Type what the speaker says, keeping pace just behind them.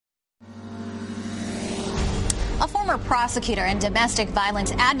A former prosecutor and domestic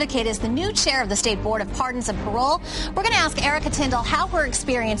violence advocate is the new chair of the State Board of Pardons and Parole. We're going to ask Erica Tyndall how her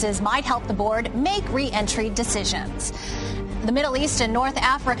experiences might help the board make re-entry decisions. The Middle East and North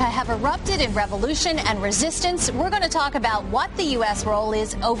Africa have erupted in revolution and resistance. We're going to talk about what the U.S. role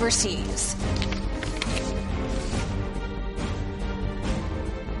is overseas.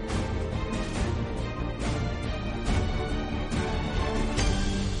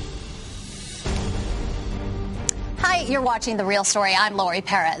 Hi, you're watching The Real Story. I'm Lori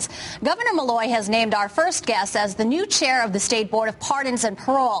Perez. Governor Malloy has named our first guest as the new chair of the State Board of Pardons and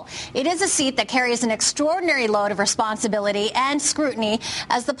Parole. It is a seat that carries an extraordinary load of responsibility and scrutiny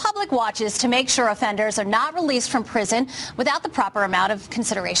as the public watches to make sure offenders are not released from prison without the proper amount of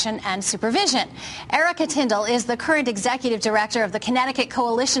consideration and supervision. Erica Tyndall is the current executive director of the Connecticut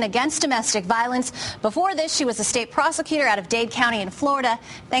Coalition Against Domestic Violence. Before this, she was a state prosecutor out of Dade County in Florida.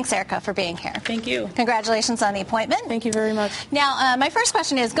 Thanks, Erica, for being here. Thank you. Congratulations on the appointment. Thank you very much. Now, my first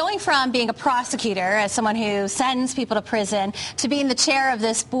question is, going from being a prosecutor, as someone who sends people to prison, to being the chair of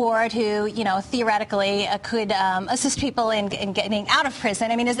this board who, you know, theoretically could assist people in getting out of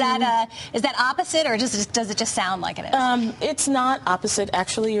prison. I mean, is that opposite, or does it just sound like it is? It's not opposite.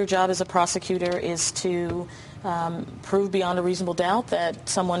 Actually, your job as a prosecutor is to prove beyond a reasonable doubt that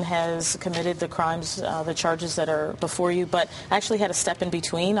someone has committed the crimes, the charges that are before you. But I actually had a step in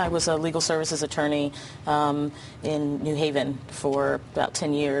between. I was a legal services attorney in New Haven for about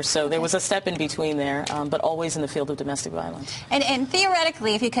 10 years. So there was a step in between there, but always in the field of domestic violence. And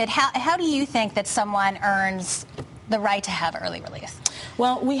theoretically, if you could, how do you think that someone earns the right to have early release?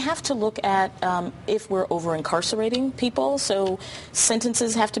 Well, we have to look at if we're over-incarcerating people. So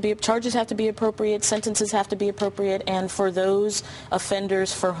charges have to be appropriate, sentences have to be appropriate, and for those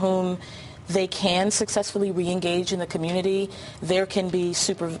offenders for whom they can successfully re-engage in the community, there can be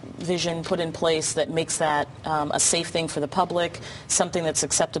supervision put in place that makes that a safe thing for the public, something that's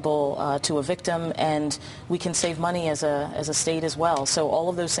acceptable to a victim, and we can save money as a state as well. So all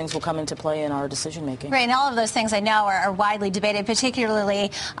of those things will come into play in our decision making. Right, and all of those things I know are widely debated,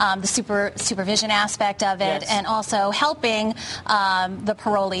 particularly the supervision aspect of it, yes, and also helping the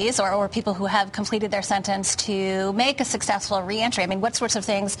parolees or people who have completed their sentence to make a successful re-entry. I mean, what sorts of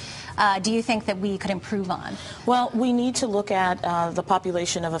things do you think that we could improve on? Well, we need to look at the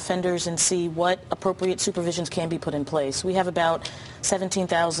population of offenders and see what appropriate supervisions can be put in place. We have about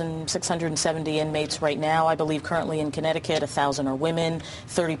 17,670 inmates right now. I believe currently in Connecticut, 1,000 are women.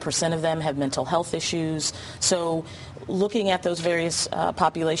 30% of them have mental health issues. So looking at those various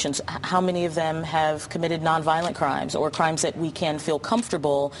populations, how many of them have committed nonviolent crimes or crimes that we can feel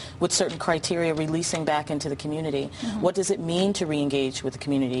comfortable with certain criteria releasing back into the community? Mm-hmm. What does it mean to re-engage with the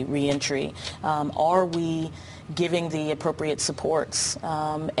community, re-entry? Are we giving the appropriate supports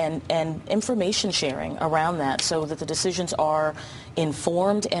and information sharing around that so that the decisions are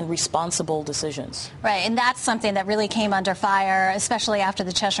informed and responsible decisions? Right, and that's something that really came under fire, especially after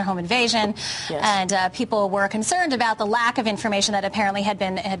the Cheshire home invasion. Yes. And people were concerned about the lack of information that apparently had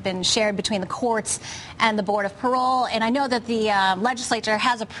been shared between the courts and the Board of Parole. And I know that the legislature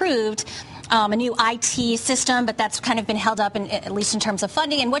has approved a new IT system, but that's kind of been held up, at least in terms of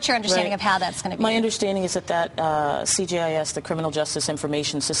funding. And what's your understanding of how that's going to be? My understanding is that CGIS, the Criminal Justice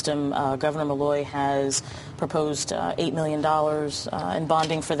Information System, Governor Malloy has proposed $8 million in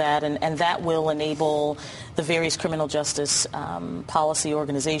bonding for that, and that will enable the various criminal justice policy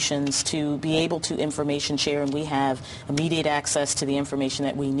organizations to be able to information share, and we have immediate access to the information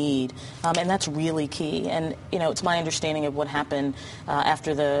that we need. And that's really key. And, you know, it's my understanding of what happened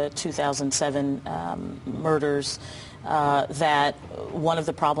after the 2007 murders that one of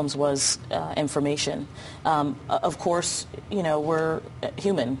the problems was information. Of course, you know, we're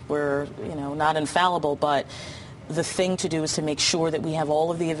human. We're, you know, not infallible, but the thing to do is to make sure that we have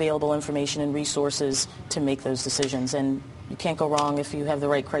all of the available information and resources to make those decisions. And you can't go wrong if you have the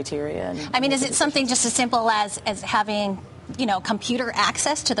right criteria. I mean, is it something just as simple as having, you know, computer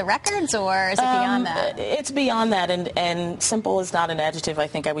access to the records, or is it beyond that? It's beyond that, and simple is not an adjective I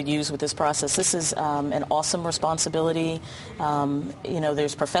think I would use with this process. This is an awesome responsibility. You know,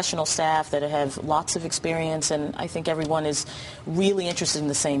 there's professional staff that have lots of experience, and I think everyone is really interested in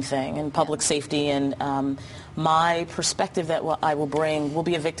the same thing, in public safety, and my perspective that I will bring will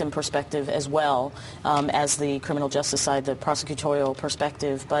be a victim perspective as well as the criminal justice side, the prosecutorial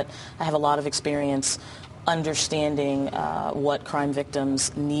perspective, but I have a lot of experience understanding what crime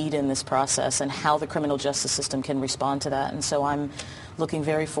victims need in this process and how the criminal justice system can respond to that. And so I'm looking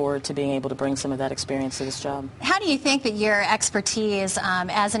very forward to being able to bring some of that experience to this job. How do you think that your expertise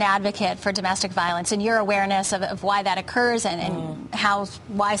as an advocate for domestic violence and your awareness of why that occurs and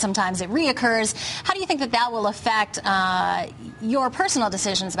why sometimes it reoccurs, how do you think that that will affect your personal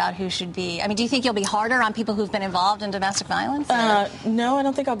decisions about who should be? I mean, do you think you'll be harder on people who've been involved in domestic violence? No, I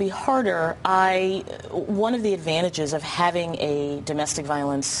don't think I'll be harder. One of the advantages of having a domestic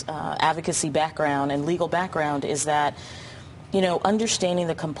violence advocacy background and legal background is that understanding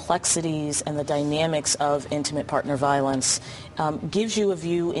the complexities and the dynamics of intimate partner violence gives you a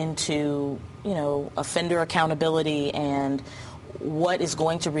view into, offender accountability and what is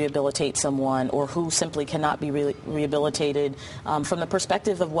going to rehabilitate someone or who simply cannot be rehabilitated from the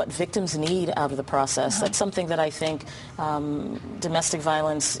perspective of what victims need out of the process. That's something that I think domestic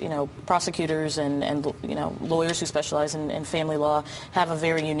violence, prosecutors and lawyers who specialize in family law have a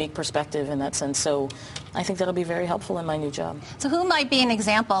very unique perspective in that sense. So I think that'll be very helpful in my new job. So who might be an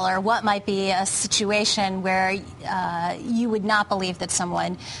example or what might be a situation where you would not believe that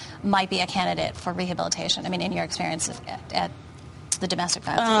someone might be a candidate for rehabilitation? I mean, in your experience at the domestic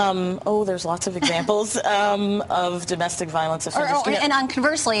violence? There's lots of examples of domestic violence offenders. And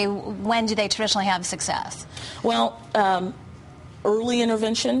conversely, when do they traditionally have success? Well, early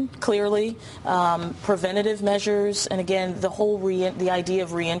intervention, clearly, preventative measures, and again, the idea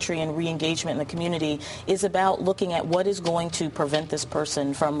of reentry and re-engagement in the community is about looking at what is going to prevent this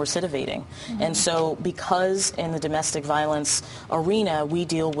person from recidivating. Mm-hmm. And so because in the domestic violence arena, we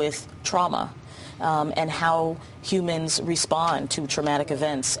deal with trauma, and how humans respond to traumatic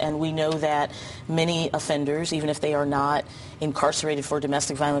events. And we know that many offenders, even if they are not incarcerated for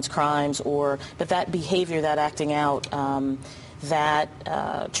domestic violence crimes, but that behavior, that acting out,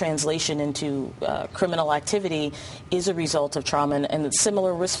 that translation into criminal activity is a result of trauma and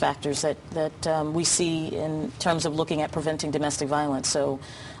similar risk factors that we see in terms of looking at preventing domestic violence. So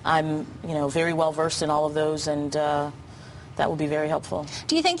I'm very well versed in all of those, and that will be very helpful.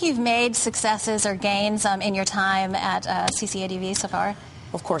 Do you think you've made successes or gains in your time at CCADV so far?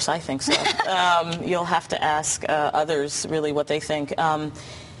 Of course, I think so. You'll have to ask others really what they think.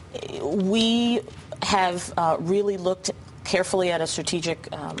 We have really looked carefully at a strategic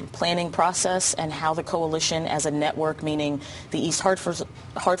planning process and how the coalition as a network, meaning the East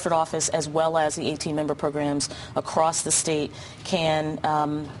Hartford office as well as the 18-member programs across the state,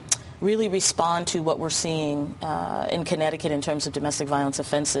 can really respond to what we're seeing in Connecticut in terms of domestic violence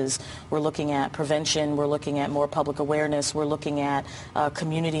offenses. We're looking at prevention. We're looking at more public awareness. We're looking at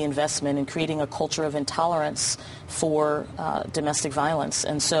community investment and creating a culture of intolerance for domestic violence.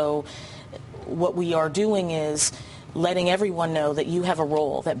 And so what we are doing is letting everyone know that you have a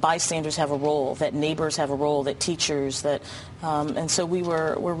role, that bystanders have a role, that neighbors have a role, that teachers, and so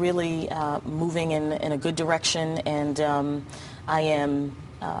we're really moving in a good direction, and I am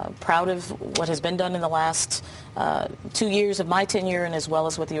proud of what has been done in the last 2 years of my tenure, and as well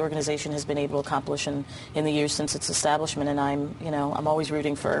as what the organization has been able to accomplish in the years since its establishment. And I'm always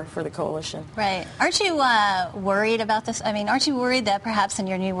rooting for the coalition. Right. Aren't you worried about this? I mean, aren't you worried that perhaps in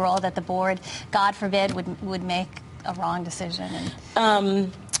your new role that the board, God forbid, would make a wrong decision?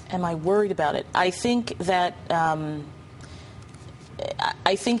 Am I worried about it? I think that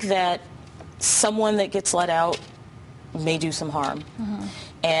someone that gets let out may do some harm. Mm-hmm.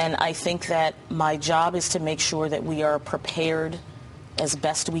 And I think that my job is to make sure that we are prepared as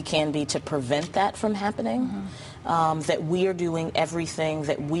best we can be to prevent that from happening, mm-hmm. That we are doing everything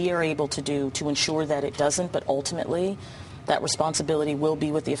that we are able to do to ensure that it doesn't, but ultimately that responsibility will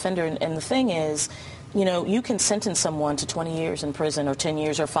be with the offender. And the thing is, you can sentence someone to 20 years in prison or 10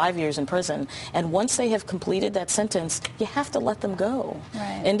 years or 5 years in prison, and once they have completed that sentence, you have to let them go.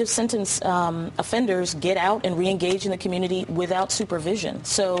 Right. End of sentence offenders get out and re-engage in the community without supervision.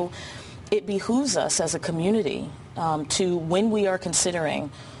 So it behooves us as a community to, when we are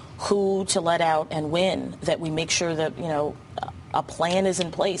considering who to let out and when, that we make sure that, a plan is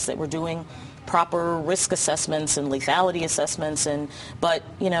in place, that we're doing proper risk assessments and lethality assessments, but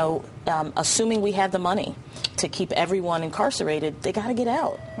assuming we have the money to keep everyone incarcerated, they got to get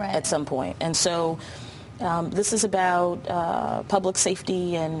out at some point. And so this is about public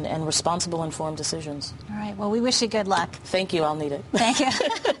safety and responsible, informed decisions. All right. Well, we wish you good luck. Thank you. I'll need it. Thank you.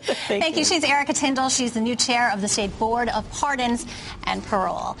 Thank you. She's Erica Tyndall. She's the new chair of the State Board of Pardons and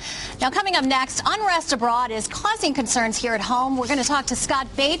Parole. Now, coming up next, unrest abroad is causing concerns here at home. We're going to talk to Scott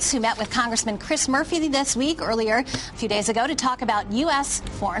Bates, who met with Congressman Chris Murphy earlier, a few days ago, to talk about U.S.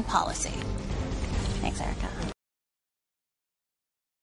 foreign policy. Thanks, Erica.